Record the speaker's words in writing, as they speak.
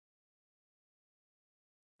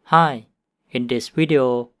Hi, in this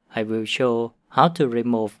video, I will show how to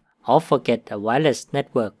remove or forget a wireless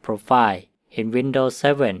network profile in Windows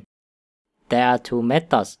 7. There are two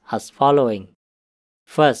methods as following.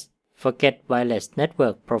 First, forget wireless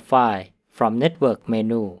network profile from Network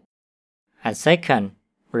menu. And second,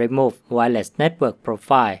 remove wireless network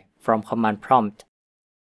profile from Command Prompt.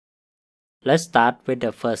 Let's start with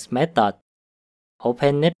the first method.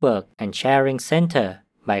 Open Network and Sharing Center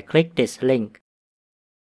by click this link.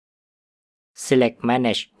 Select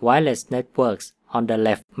Manage Wireless Networks on the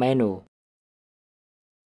left menu.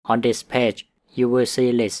 On this page, you will see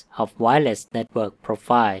a list of wireless network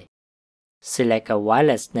profile. Select a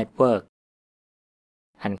wireless network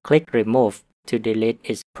and click Remove to delete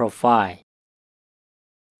its profile.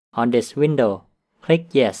 On this window, click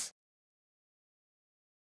Yes.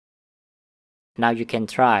 Now you can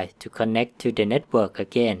try to connect to the network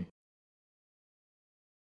again.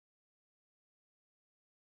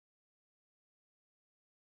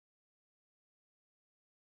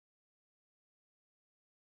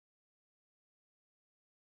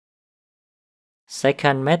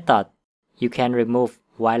 Second method, you can remove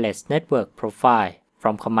wireless network profile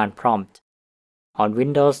from Command Prompt. On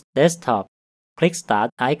Windows Desktop, click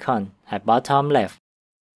Start icon at bottom left.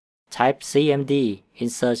 Type CMD in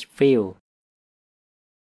search field.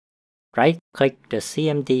 Right-click the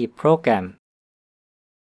CMD program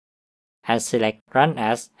and select Run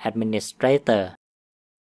as Administrator.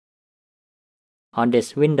 On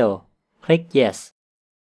this window, click Yes.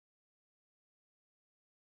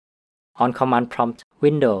 On Command Prompt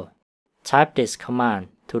window, type this command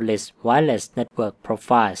to list wireless network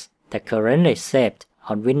profiles that currently saved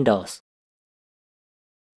on Windows.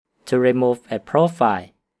 To remove a profile,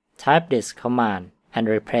 type this command and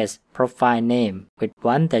replace profile name with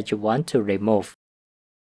one that you want to remove.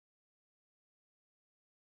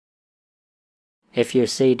 If you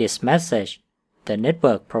see this message, the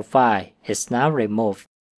network profile is now removed.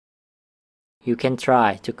 You can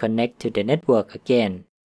try to connect to the network again.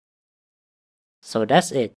 So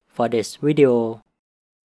that's it for this video.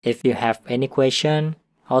 If you have any question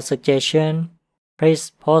or suggestion, please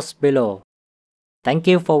post below. Thank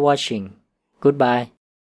you for watching. Goodbye.